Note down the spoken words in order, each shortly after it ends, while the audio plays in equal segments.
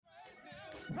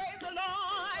Praise the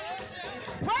Lord.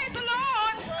 Praise the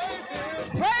Lord.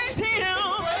 Praise Him.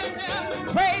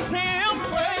 Praise Him.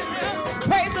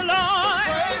 Praise the Lord.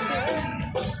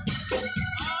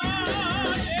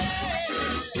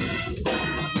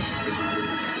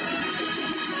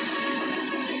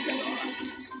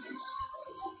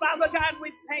 Father God,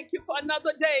 we thank you for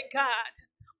another day, God.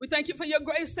 We thank you for your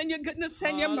grace and your goodness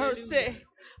and your mercy.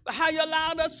 For how you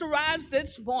allowed us to rise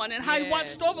this morning, how you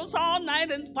watched over us all night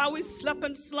and while we slept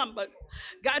and slumbered.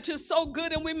 God, you're so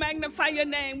good, and we magnify your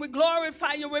name. We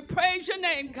glorify you. We praise your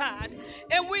name, God.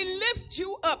 And we lift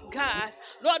you up, God.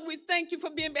 Lord, we thank you for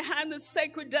being behind the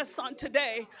sacred desk on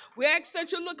today. We ask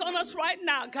that you look on us right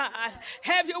now, God.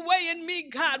 Have your way in me,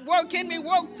 God. Work in me,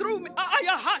 work through me.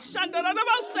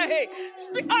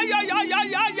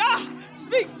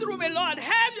 Speak through me, Lord.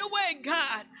 Have your way,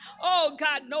 God. Oh,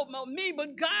 God, no more me,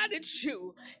 but God, it's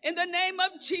you. In the name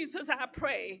of Jesus, I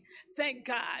pray. Thank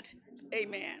God.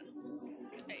 Amen.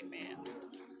 Amen.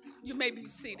 You may be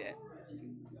seated.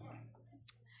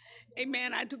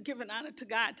 Amen. I do give an honor to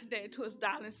God today, to his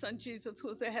darling son Jesus,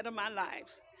 who is the head of my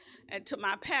life, and to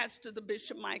my pastor, the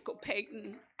Bishop Michael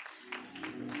Payton,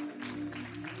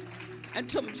 and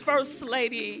to First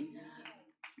Lady,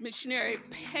 Missionary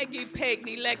Peggy Payton,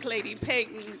 elect Lady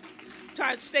Payton, to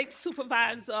our state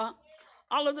supervisor,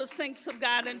 all of the saints of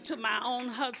God, and to my own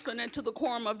husband, and to the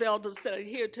quorum of elders that are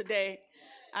here today.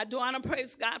 I do honor,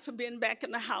 praise God for being back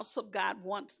in the house of God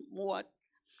once more.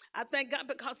 I thank God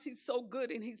because he's so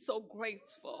good and he's so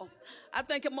graceful. I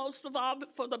thank him most of all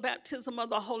for the baptism of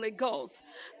the Holy Ghost.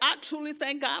 I truly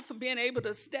thank God for being able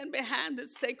to stand behind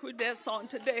this sacred desk on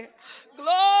today.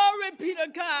 Glory be to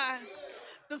God.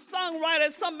 The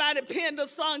songwriter, somebody penned a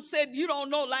song, said, you don't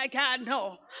know like I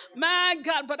know. My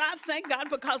God, but I thank God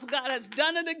because God has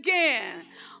done it again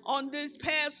on these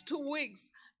past 2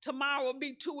 weeks. Tomorrow will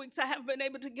be 2 weeks. I haven't been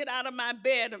able to get out of my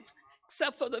bed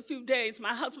except for the few days.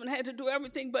 My husband had to do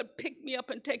everything but pick me up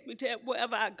and take me to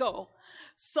wherever I go.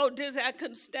 So dizzy, I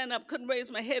couldn't stand up, couldn't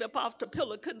raise my head up off the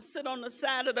pillow, couldn't sit on the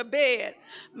side of the bed.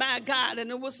 My God,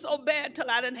 and it was so bad till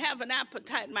I didn't have an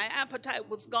appetite. My appetite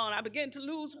was gone. I began to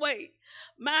lose weight.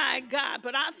 My God,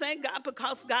 but I thank God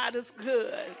because God is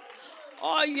good.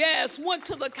 Oh, yes, went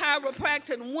to the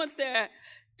chiropractor and went there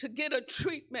to get a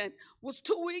treatment. Was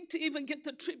too weak to even get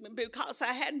the treatment because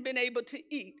I hadn't been able to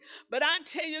eat. But I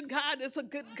tell you, God is a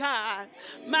good God.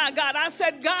 My God, I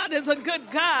said God is a good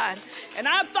God. And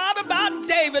I thought about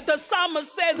David. The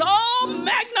psalmist says, oh,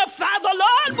 magnify the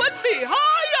Lord with me.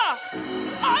 Higher.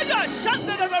 Higher.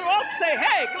 Say,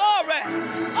 hey, glory.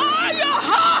 Higher.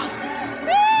 Ha.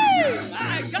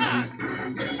 My God.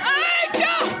 Thank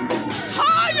you.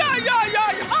 Higher.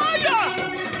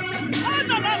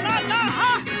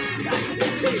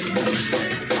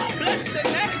 Oh, bless your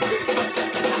name, Jesus.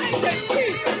 Thank you,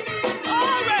 Jesus.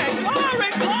 Glory, glory,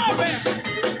 glory.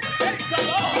 Praise the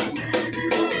Lord.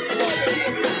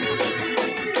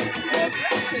 Oh,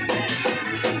 bless your name.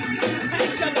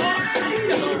 Thank you, Lord. Thank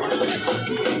you, Lord.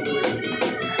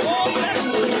 Oh, bless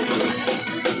you.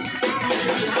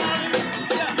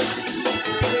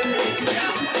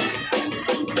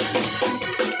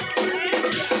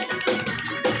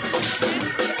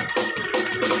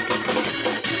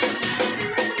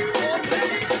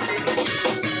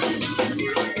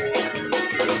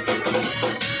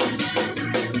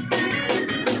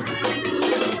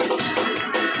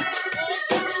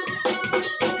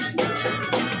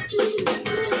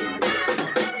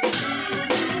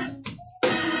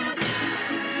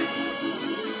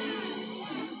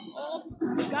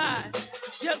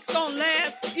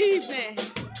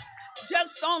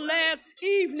 Just on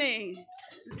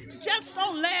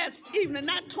last evening,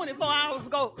 not 24 hours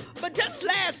ago, but just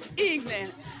last evening,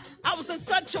 I was in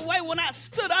such a way when I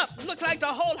stood up, looked like the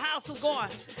whole house was going.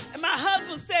 And my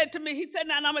husband said to me, he said,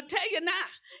 now I'm going to tell you now.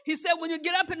 He said, when you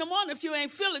get up in the morning, if you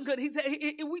ain't feeling good, he said,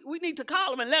 we need to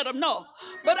call him and let him know.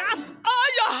 But I said,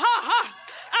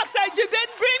 I said, you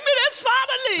didn't bring me this far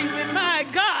to leave me, my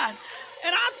God.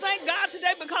 And I thank God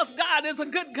today because God is a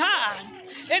good God.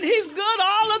 And he's good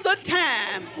all of the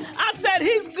time. I said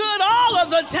he's good all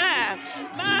of the time.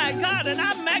 My God, and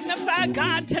I magnify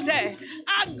God today.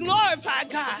 I glorify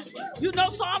God. You know,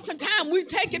 so oftentimes we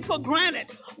take it for granted.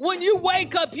 When you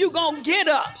wake up, you're going to get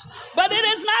up. But it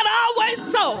is not always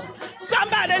so.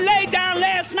 Somebody laid down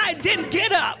last night, didn't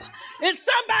get up. And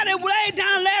somebody laid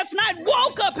down last night,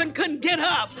 woke up and couldn't get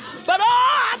up. But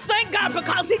oh, I thank God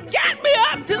because he got me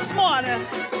up this morning.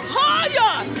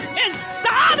 Higher, and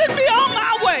started me on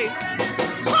my way.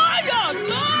 Higher,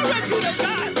 glory be to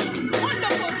God.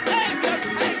 Wonderful Savior,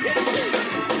 thank you, Jesus.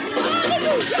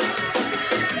 Hallelujah.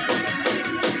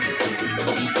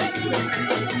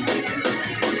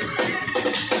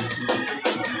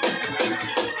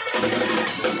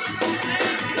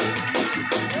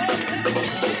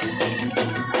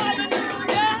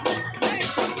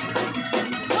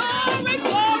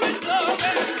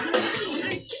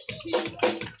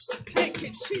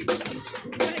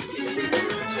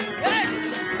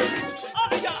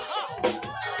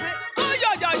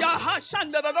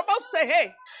 say,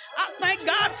 hey, I thank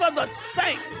God for the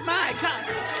saints, my God.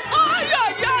 Oh,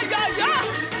 yeah. Oh, yeah.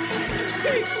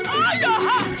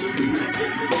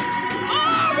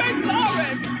 Glory,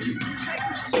 glory.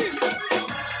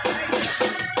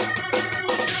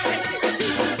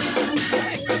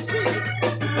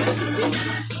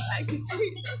 Thank you,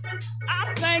 Jesus.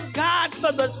 I thank God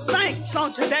for the saints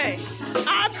on today.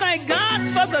 I thank God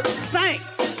for the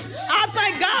saints. I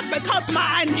thank God because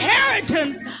my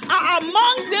inheritance are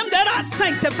among them that are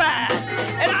sanctified.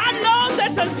 And I know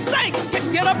that the saints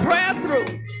can get a prayer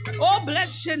through. Oh,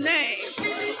 bless your name.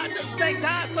 I just thank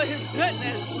God for his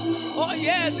goodness. Oh,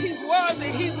 yes, he's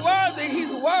worthy. He's worthy.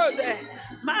 He's worthy.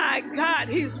 My God,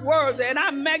 he's worthy. And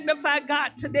I magnify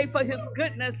God today for his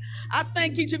goodness. I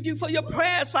thank each of you for your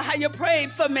prayers, for how you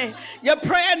prayed for me. Your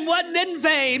prayer wasn't in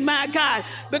vain, my God,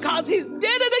 because he did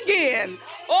it again.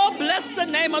 Oh, bless the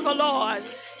name of the Lord.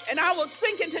 And I was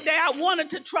thinking today, I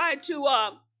wanted to try to,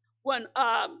 when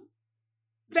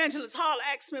Evangelist Hall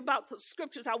asked me about the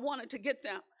scriptures, I wanted to get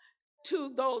them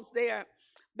to those there,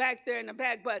 back there in the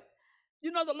back. But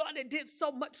you know, the Lord had did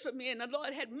so much for me, and the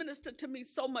Lord had ministered to me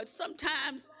so much.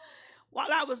 Sometimes while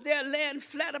I was there laying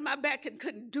flat on my back and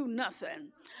couldn't do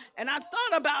nothing, and I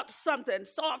thought about something.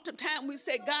 So oftentimes we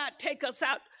say, God, take us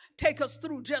out, take us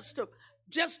through just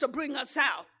to bring us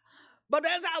out. But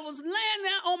as I was laying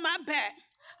there on my back,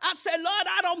 I said, Lord,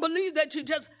 I don't believe that you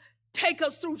just take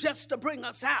us through just to bring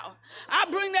us out. I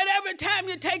bring that every time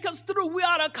you take us through, we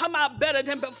ought to come out better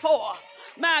than before.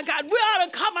 My God, we ought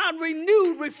to come out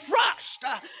renewed, refreshed.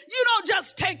 You don't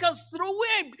just take us through.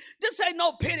 This ain't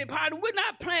no pity party. We're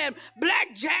not playing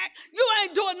blackjack. You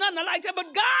ain't doing nothing like that.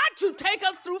 But God, you take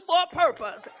us through for a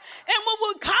purpose. And when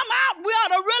we come out, we ought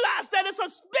to realize that it's a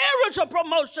spiritual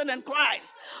promotion in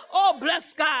Christ. Oh,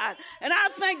 bless God. And I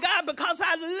thank God because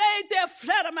I laid there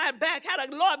flat on my back,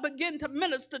 had the Lord begin to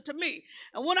minister to me.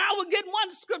 And when I would get one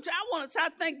scripture, I want to say I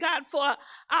thank God for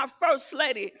our First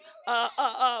Lady,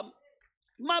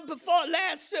 month before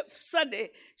last fifth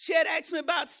Sunday, she had asked me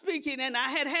about speaking, and I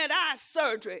had eye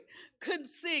surgery. Couldn't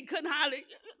see, couldn't hardly,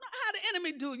 how the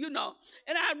enemy do, you know.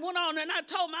 And I went on and I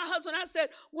told my husband, I said,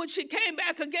 when she came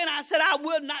back again, I said, I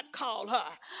will not call her.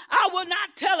 I will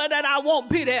not tell her that I won't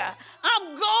be there.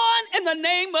 I'm going in the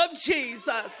name of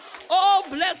Jesus. Oh,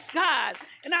 bless God.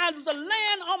 And I was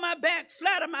laying on my back,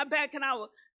 flat on my back, and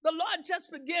the Lord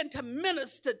just began to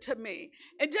minister to me.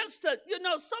 And just to, you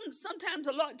know, sometimes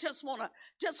the Lord just wanna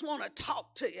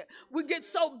talk to you. We get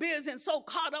so busy and so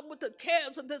caught up with the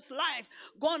cares of this life,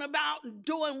 going about and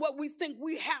doing what we think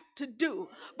we have to do.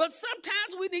 But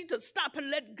sometimes we need to stop and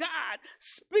let God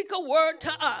speak a word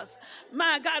to us.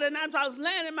 My God, and as I was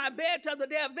laying in my bed the other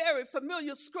day, a very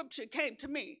familiar scripture came to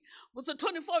me. It was the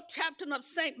 24th chapter of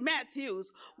St.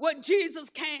 Matthew's, where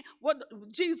Jesus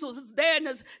was there and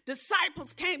his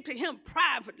disciples came to him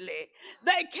privately.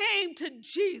 They came to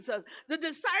Jesus. The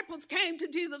disciples came to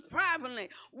Jesus privately,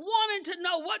 wanting to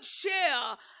know what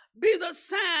shall be the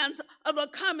signs of the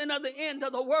coming of the end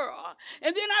of the world.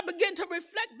 And then I began to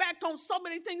reflect back on so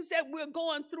many things that we're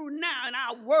going through now in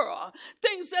our world,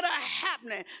 things that are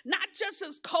happening, not just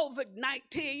as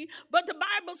COVID-19, but the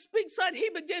Bible speaks that he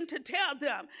began to tell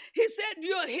them. He said,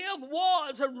 you'll hear of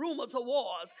wars and rumors of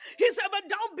wars. He said, but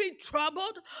don't be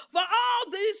troubled, for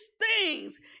all these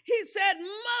things, he said,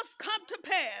 must come to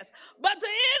pass. But the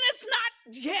end is not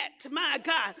yet, my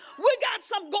God. We got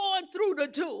some going through to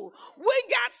do. We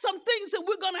got some things that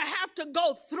we're going to have to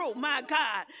go through, my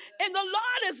God. And the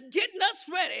Lord is getting us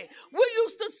ready. We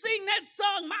used to sing that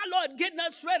song, my Lord, getting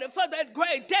us ready for that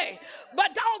great day.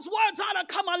 But those words ought to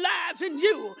come alive in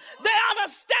you. They ought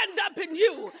to stand up in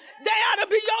you. They ought to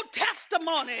be your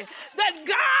testimony that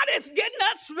God is getting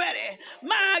us ready,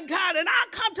 my God. And I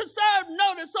come to serve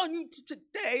notice on you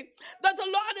today that the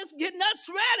Lord is getting us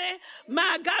ready,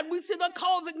 my God. We see the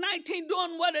COVID-19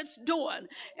 doing what it's doing.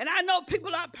 And I know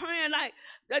people are praying like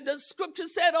that the scripture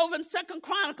said over in 2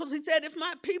 Chronicles, he said, if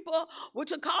my people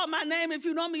which are called my name, if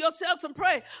you know me yourselves and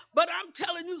pray. But I'm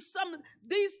telling you, some of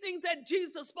these things that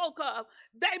Jesus spoke of,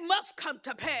 they must come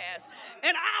to pass.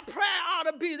 And our prayer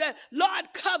ought to be that,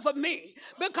 Lord, cover me,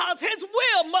 because his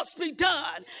will must be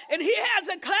done. And he has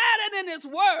declared it in his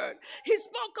word. He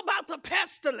spoke about the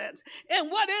pestilence. And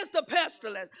what is the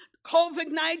pestilence?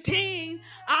 COVID-19.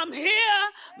 I'm here,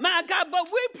 my God,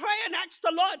 but we pray and ask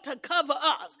the Lord to cover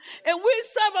us. And we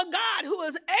say, serve a God who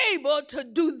is able to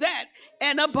do that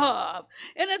and above.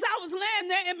 And as I was laying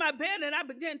there in my bed and I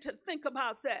began to think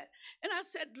about that, and I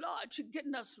said, Lord, you're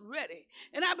getting us ready.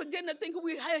 And I began to think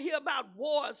we hear about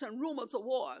wars and rumors of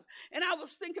wars. And I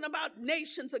was thinking about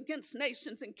nations against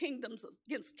nations and kingdoms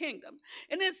against kingdoms.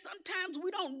 And then sometimes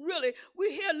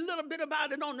we hear a little bit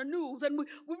about it on the news and we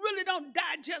really don't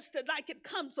digest it like it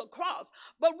comes across.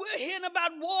 But we're hearing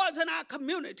about wars in our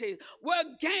community where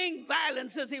gang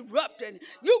violence is erupting.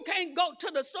 You can't go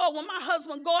to the store. When my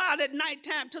husband go out at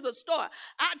nighttime to the store,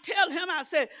 I tell him, I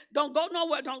say, don't go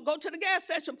nowhere. Don't go to the gas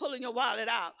station pulling your wallet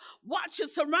out. Watch your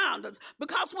surroundings,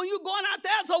 because when you're going out,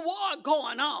 there's a war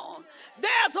going on.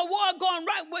 There's a war going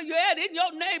right where you're at in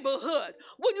your neighborhood.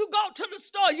 When you go to the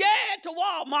store, to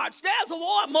Walmart, there's a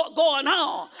war going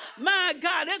on. My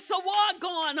God, it's a war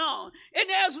going on. And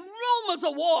there's rumors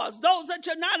of wars. Those that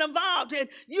you're not involved in,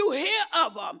 you hear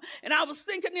of them. And I was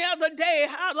thinking the other day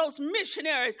how those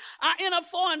missionaries are in a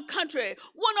foreign country,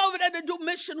 went over there to do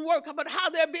mission work, but how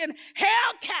they're being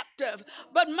held captive.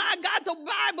 But my God, the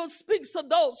Bible speaks of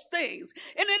those things.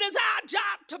 And it is our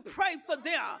job to pray for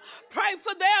them, pray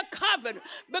for their covenant,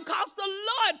 because the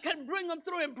Lord can bring them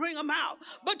through and bring them out.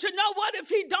 But you know what? If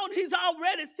he don't, he's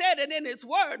already said it in his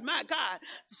word, my God.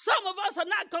 Some of us are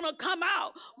not going to come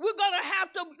out. We're going to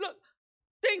have to, look,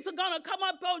 things are going to come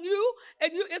up on you,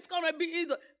 and it's going to be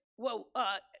either,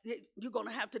 you're going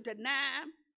to have to deny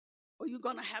him, or you're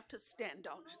going to have to stand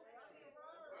on it.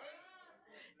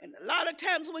 And a lot of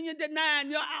times when you're denying,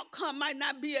 your outcome might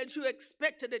not be as you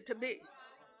expected it to be.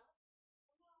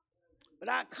 But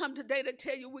I come today to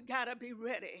tell you we got to be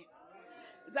ready.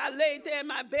 As I laid there in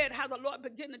my bed, how the Lord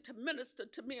began to minister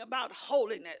to me about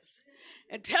holiness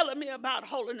and telling me about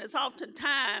holiness.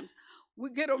 Oftentimes, we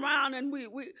get around and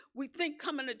we think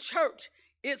coming to church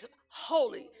is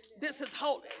holy. This is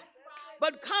holy.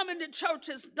 But coming to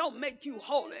churches don't make you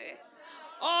holy.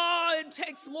 Oh, it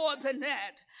takes more than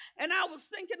that. And I was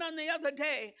thinking on the other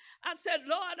day, I said,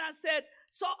 Lord,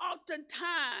 so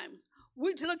oftentimes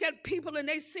we look at people and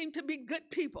they seem to be good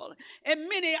people. And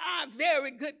many are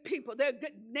very good people. They're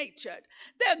good natured.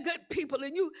 They're good people.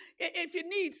 And if you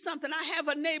need something, I have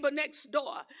a neighbor next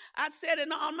door. I said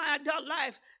in all my adult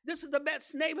life, this is the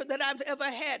best neighbor that I've ever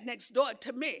had next door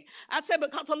to me. I said,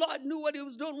 because the Lord knew what he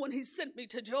was doing when he sent me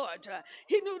to Georgia.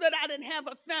 He knew that I didn't have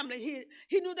a family.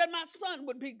 He knew that my son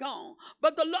would be gone.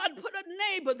 But the Lord put a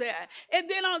neighbor there. And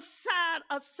then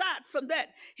aside from that,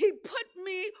 he put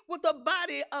me with a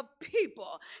body of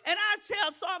people. And I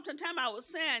tell so oftentimes, I was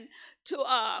saying to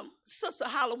Sister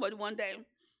Hollywood one day,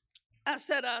 I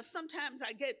said, sometimes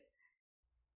I get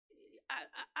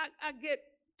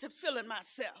to feeling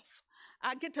myself.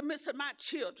 I get to missing my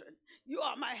children. You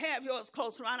all might have yours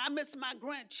close around. I miss my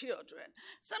grandchildren.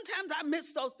 Sometimes I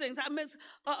miss those things. I miss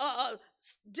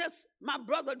just my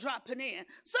brother dropping in.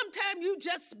 Sometimes you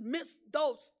just miss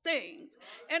those things.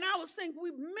 And I was thinking we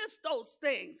miss those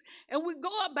things. And we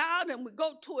go about and we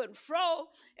go to and fro.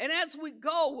 And as we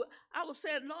go, I was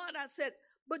saying, Lord, I said,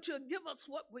 but you'll give us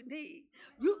what we need.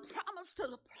 You promised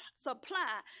to supply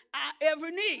our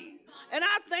every need. And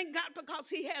I thank God because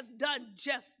he has done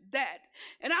just that.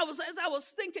 And as I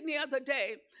was thinking the other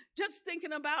day, just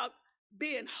thinking about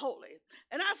being holy.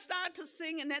 And I started to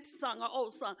sing in that song, an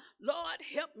old song, Lord,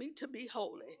 help me to be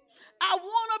holy. I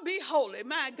want to be holy,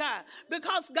 my God,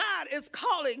 because God is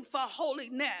calling for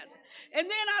holiness. And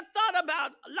then I thought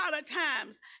about a lot of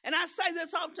times, and I say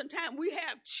this oftentimes, we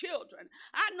have children.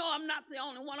 I know I'm not the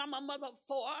only one. I'm a mother of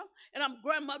 4, and I'm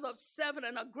grandmother of 7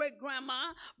 and a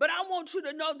great-grandma. But I want you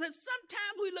to know that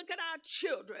sometimes we look at our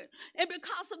children, and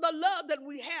because of the love that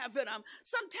we have in them,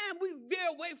 sometimes we veer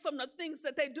away from the things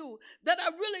that they do that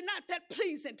are really not that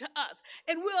pleasing to us.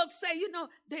 And we'll say,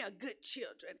 they are good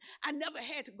children. I never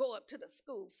had to go up to the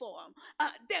school for them.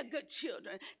 They're good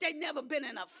children. They've never been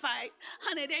in a fight.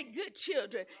 Honey, they're good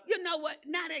children. You know what?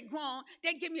 Now they're grown.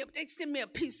 They send me a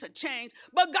piece of change.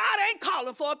 But God ain't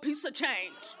calling for a piece of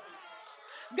change.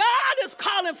 God is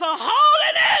calling for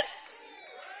holiness.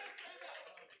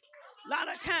 A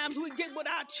lot of times we get with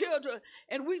our children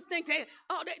and we think they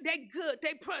good,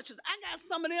 they precious. I got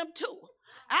some of them too.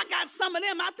 I got some of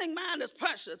them, I think mine is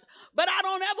precious. But I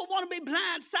don't ever want to be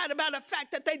blindsided by the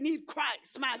fact that they need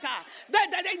Christ, my God.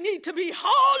 That they need to be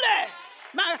holy,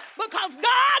 because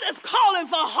God is calling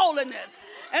for holiness.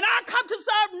 And I come to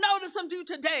serve notice of you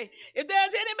today. If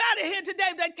there's anybody here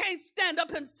today that can't stand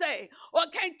up and say or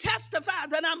can't testify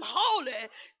that I'm holy,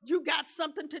 you got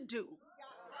something to do.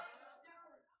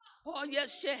 Oh,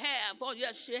 yes, you have. Oh,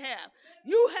 yes, you have.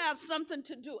 You have something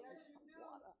to do.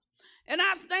 And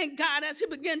I thank God as he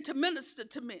began to minister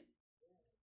to me.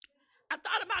 I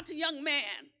thought about the young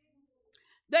man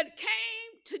that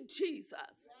came to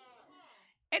Jesus.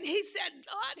 And he said,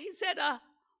 Lord,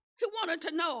 he wanted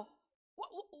to know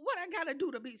what I got to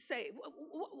do to be saved.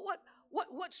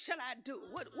 What should I do?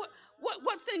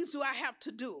 What things do I have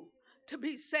to do to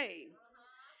be saved?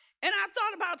 And I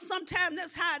thought about sometimes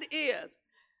that's how it is.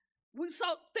 We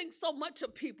think so much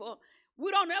of people.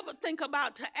 We don't ever think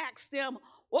about to ask them,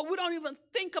 or we don't even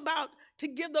think about to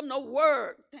give them the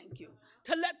word, thank you,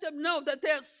 to let them know that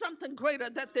there's something greater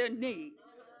that they need.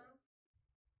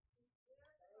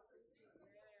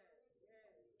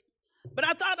 But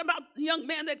I thought about the young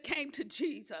man that came to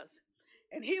Jesus,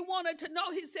 and he wanted to know,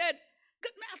 he said,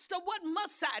 good master, what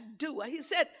must I do? He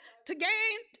said, to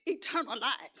gain eternal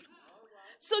life.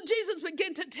 So Jesus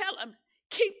began to tell him,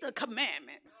 keep the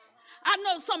commandments. I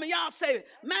know some of y'all say,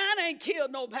 mine ain't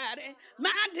killed nobody.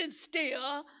 Mine didn't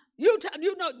steal. You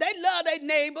know, they love their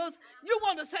neighbors. You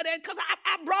want to say that because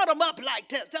I brought them up like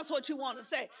this. That's what you want to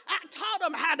say. I taught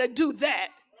them how to do that.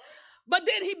 But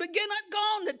then he began to go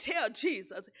on to tell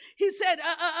Jesus. He said,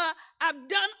 I've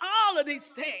done all of these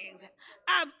things.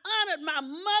 I've honored my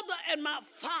mother and my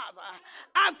father.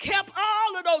 I've kept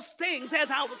all of those things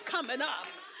as I was coming up.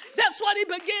 That's what he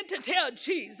began to tell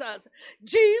Jesus.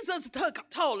 Jesus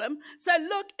told him, said,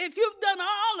 look, if you've done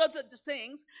all of the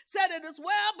things, said it as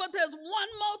well, but there's one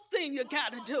more thing you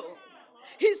got to do.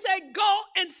 He said, go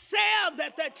and sell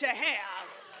that you have.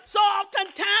 So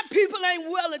oftentimes people ain't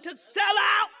willing to sell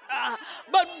out,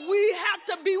 but we have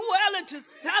to be willing to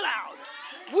sell out.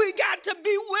 We got to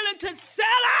be willing to sell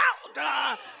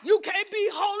out. You can't be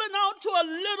holding on to a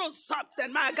little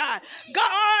something, my God.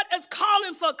 God is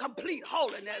calling for complete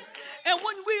holiness. And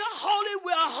when we are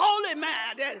holy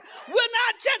minded. We're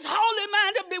not just holy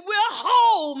minded, but we're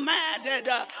whole minded.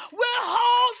 We're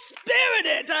whole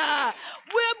spirited.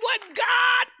 We're what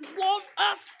God wants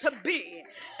us to be.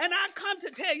 And I come to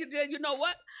tell you, you know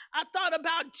what? I thought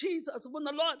about Jesus when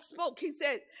the Lord spoke. He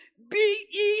said, be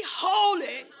ye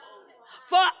holy,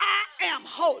 for I am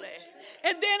holy.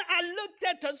 And then I looked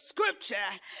at the scripture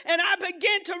and I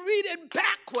began to read it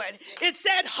backward. It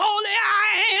said, holy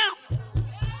I am,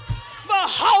 for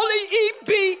holy ye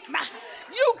be.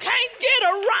 You can't get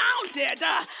around it.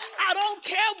 I don't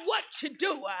care what you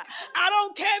do. I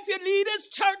don't care if you leave this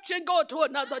church and go to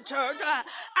another church.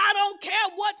 I don't care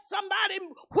what somebody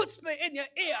whisper in your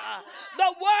ear.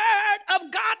 The word of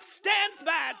God stands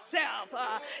by itself.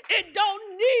 It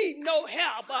don't need no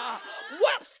help.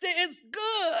 Webster is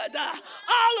good.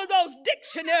 All of those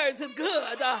dictionaries is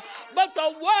good. But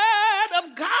the word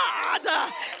of God,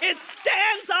 it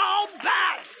stands all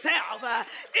by itself.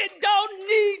 It don't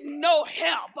need no help.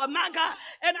 My God.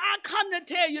 And I come to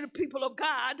tell you, the people of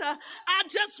God, I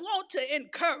just want to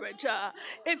encourage,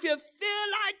 if you feel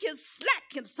like you're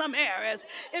slack in some areas,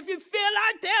 if you feel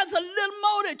like there's a little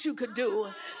more that you could do,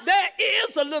 there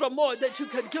is a little more that you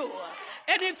could do.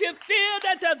 And if you feel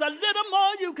that there's a little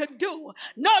more you could do,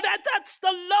 know that that's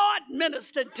the Lord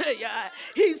ministering to you.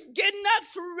 He's getting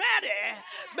us ready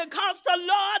because the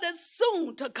Lord is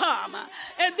soon to come.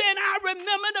 And then I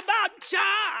remembered about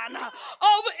John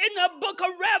over in the book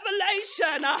of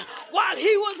Revelation while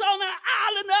he was on the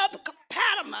island of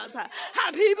Patmos,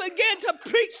 how he began to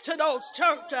preach to those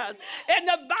churches. And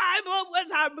the Bible,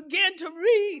 as I began to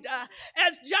read,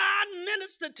 as John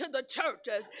ministered to the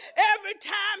churches, every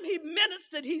time he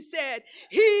ministered, he said,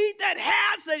 he that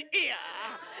has an ear,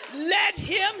 let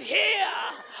him hear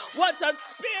what the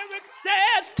Spirit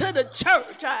says to the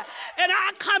church. And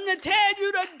I come to tell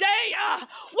you today,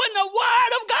 when the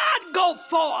word of God go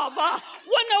forth,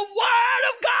 when the word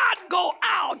of God go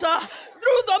out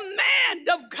through the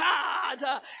man of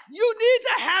God, you need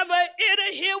to have an ear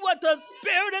to hear what the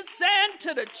Spirit is saying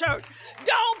to the church.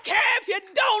 Don't care if you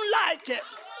don't like it.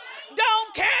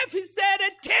 Don't care if he said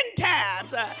it 10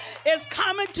 times. It's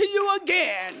coming to you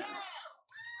again.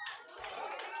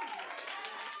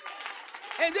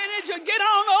 And then as you get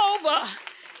on over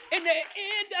in the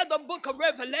end of the book of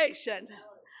Revelation,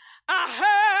 I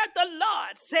heard the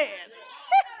Lord says,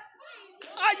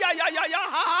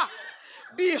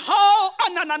 behold,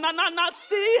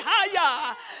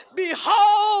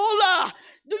 behold,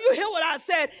 do you hear what I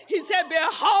said? He said,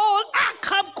 behold, I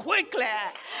come quickly.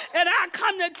 And I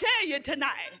come to tell you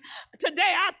tonight. Today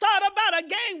I thought about a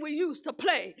game we used to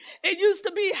play. It used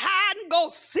to be hide and go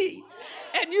seek.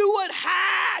 And you would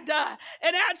hide.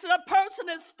 And as the person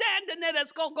is standing there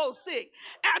that's going to go seek,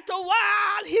 after a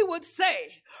while he would say,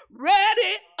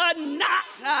 ready or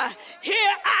not,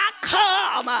 here I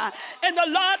come. And the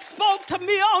Lord spoke to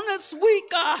me on this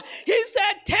week. He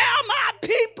said, tell my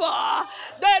people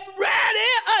that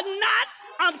ready or not,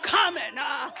 I'm coming.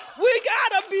 We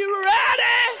got to be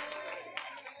ready.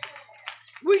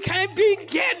 We can't be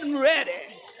getting ready.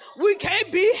 We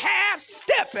can't be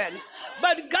half-stepping.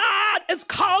 But God is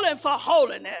calling for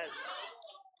holiness.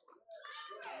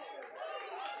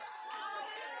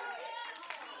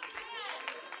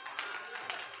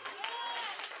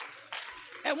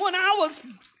 And when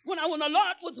the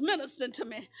Lord was ministering to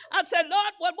me, I said,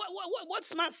 Lord,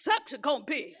 what's my subject gonna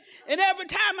be? And every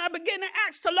time I begin to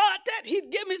ask the Lord that, He'd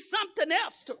give me something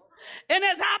else to. And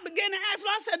as I began to ask,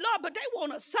 I said, Lord, but they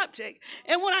want a subject.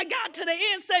 And when I got to the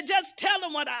end, said, just tell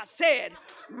them what I said.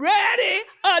 Ready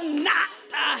or not,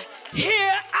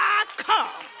 here I come.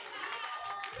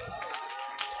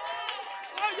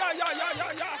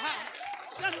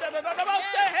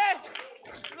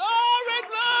 Glory,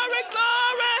 glory,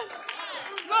 glory.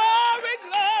 Glory,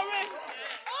 glory.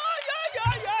 Oh,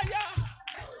 yeah.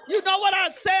 You know what I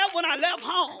said when I left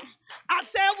home? I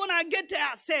said when I get there,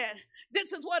 I said,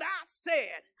 this is what I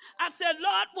said. I said,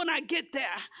 Lord, when I get there,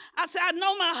 I said, I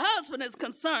know my husband is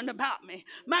concerned about me.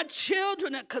 My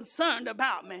children are concerned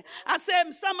about me. I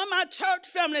said, some of my church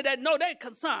family that know they're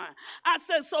concerned. I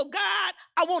said, so God,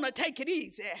 I want to take it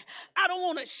easy. I don't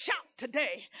want to shout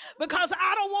today because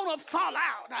I don't want to fall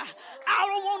out. I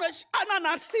don't want to, I don't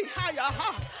want to see how.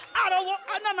 I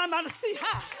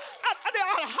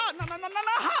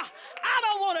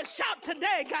don't want to shout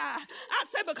today, God. I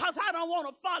said, because I don't want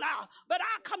to fall out. But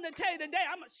I come to tell you today,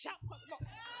 I'm going to shout for the Lord.